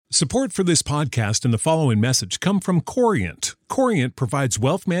Support for this podcast and the following message come from Corient. Corient provides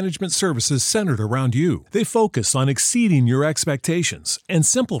wealth management services centered around you. They focus on exceeding your expectations and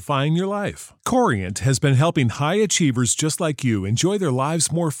simplifying your life. Corient has been helping high achievers just like you enjoy their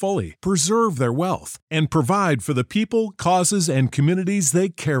lives more fully, preserve their wealth, and provide for the people, causes, and communities they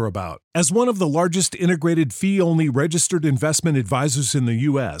care about. As one of the largest integrated fee-only registered investment advisors in the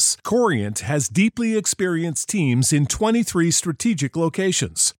U.S., Corient has deeply experienced teams in 23 strategic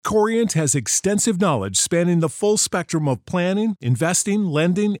locations. Corient has extensive knowledge spanning the full spectrum of planning, investing,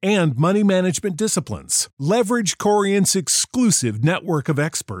 lending, and money management disciplines. Leverage Corient's exclusive network of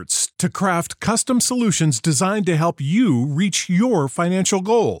experts to craft custom solutions designed to help you reach your financial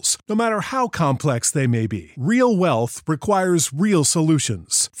goals, no matter how complex they may be. Real wealth requires real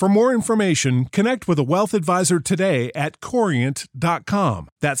solutions. For more information, connect with a wealth advisor today at Corient.com.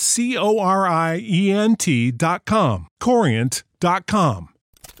 That's Corient.com. Corient.com.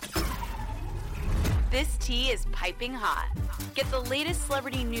 This tea is piping hot. Get the latest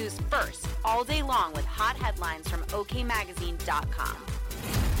celebrity news first all day long with hot headlines from OKMagazine.com.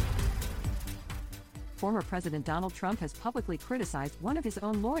 Former President Donald Trump has publicly criticized one of his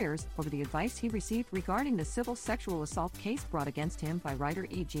own lawyers over the advice he received regarding the civil sexual assault case brought against him by writer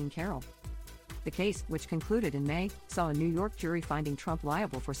E. Jean Carroll. The case, which concluded in May, saw a New York jury finding Trump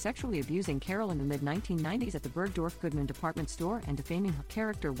liable for sexually abusing Carroll in the mid-1990s at the Bergdorf Goodman department store and defaming her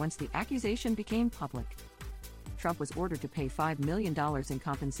character once the accusation became public. Trump was ordered to pay $5 million in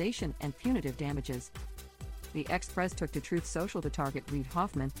compensation and punitive damages. The ex-pres took to Truth Social to target Reid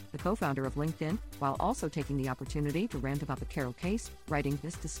Hoffman, the co-founder of LinkedIn, while also taking the opportunity to rant about the Carroll case, writing,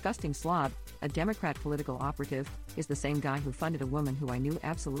 "This disgusting slob, a Democrat political operative, is the same guy who funded a woman who I knew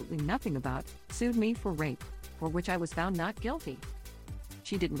absolutely nothing about, sued me for rape, for which I was found not guilty.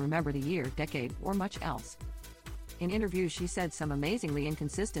 She didn't remember the year, decade, or much else. In interviews she said some amazingly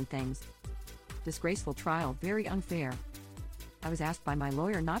inconsistent things. Disgraceful trial, very unfair. I was asked by my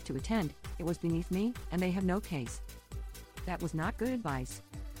lawyer not to attend, it was beneath me, and they have no case. That was not good advice."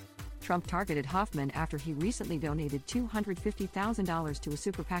 Trump targeted Hoffman after he recently donated $250,000 to a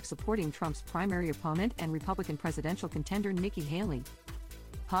super PAC supporting Trump's primary opponent and Republican presidential contender Nikki Haley.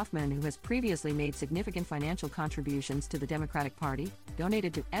 Hoffman, who has previously made significant financial contributions to the Democratic Party,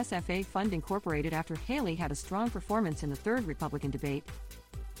 donated to SFA Fund Incorporated after Haley had a strong performance in the third Republican debate.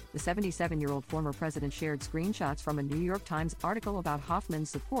 The 77-year-old former president shared screenshots from a New York Times article about Hoffman's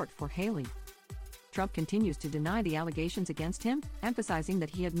support for Haley. Trump continues to deny the allegations against him, emphasizing that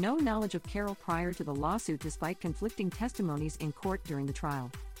he had no knowledge of Carroll prior to the lawsuit despite conflicting testimonies in court during the trial.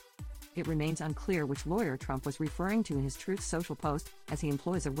 It remains unclear which lawyer Trump was referring to in his Truth Social post, as he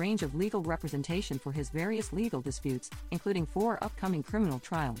employs a range of legal representation for his various legal disputes, including 4 upcoming criminal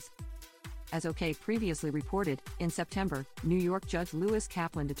trials. As OK previously reported, in September, New York Judge Lewis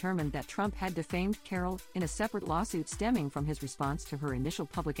Kaplan determined that Trump had defamed Carroll in a separate lawsuit stemming from his response to her initial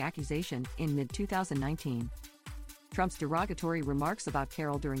public accusation in mid-2019. Trump's derogatory remarks about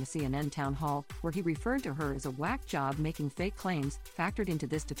Carroll during a CNN town hall, where he referred to her as a whack job making fake claims, factored into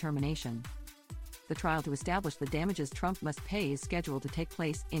this determination. The trial to establish the damages Trump must pay is scheduled to take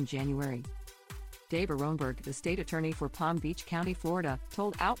place in January. Dave Aronberg, the state attorney for Palm Beach County, Florida,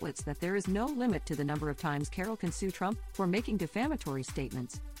 told outlets that there is no limit to the number of times Carroll can sue Trump for making defamatory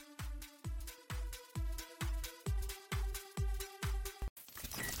statements.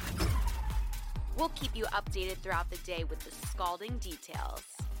 We'll keep you updated throughout the day with the scalding details.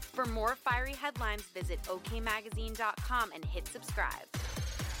 For more fiery headlines, visit OKMagazine.com and hit subscribe.